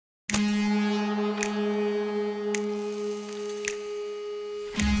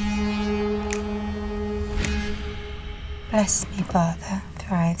Bless me, Father,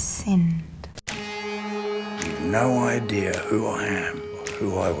 for I have sinned. You've no idea who I am or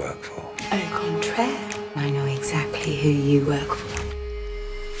who I work for. Au contraire, I know exactly who you work for.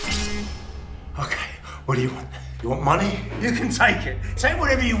 Okay, what do you want? You want money? You can take it. Say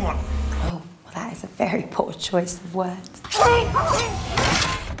whatever you want. Oh, well, that is a very poor choice of words.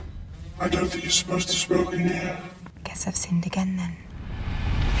 I don't think you're supposed to smoke in here. Guess I've sinned again then.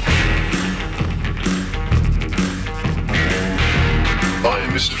 I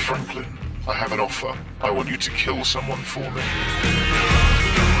am Mr. Franklin. I have an offer. I want you to kill someone for me.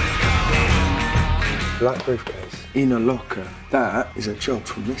 Black briefcase in a locker. That is a job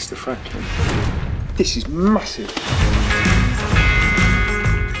from Mr. Franklin. This is massive.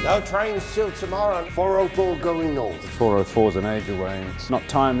 No trains till tomorrow. 404 going north. 404's an age away. It's not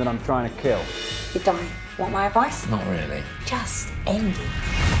time that I'm trying to kill. You're dying. Want my advice? Not really. Just end it.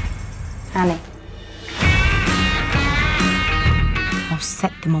 Annie. I'll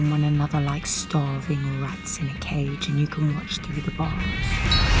set them on one another like starving rats in a cage, and you can watch through the bars.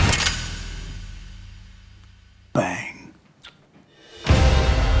 Bang.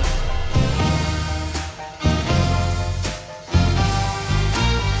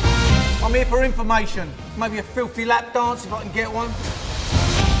 I'm here for information. Maybe a filthy lap dance if I can get one.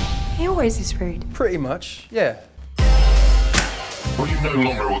 He always is rude. Pretty much, yeah. When you no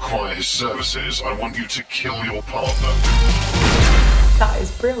longer require his services, I want you to kill your partner. That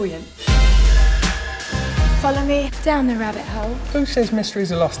is brilliant. Follow me down the rabbit hole. Who says mystery's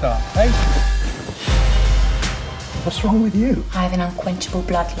a lost art, eh? What's wrong with you? I have an unquenchable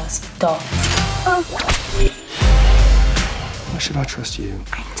bloodlust for dogs. Why should I trust you?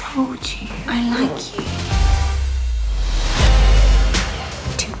 I told you, I like you.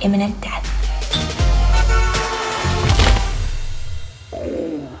 To imminent death.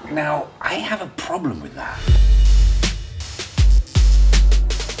 Now, I have a problem with that.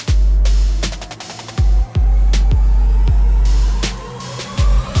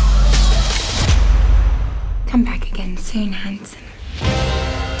 Come back again soon, handsome.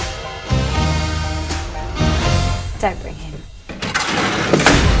 Don't bring him.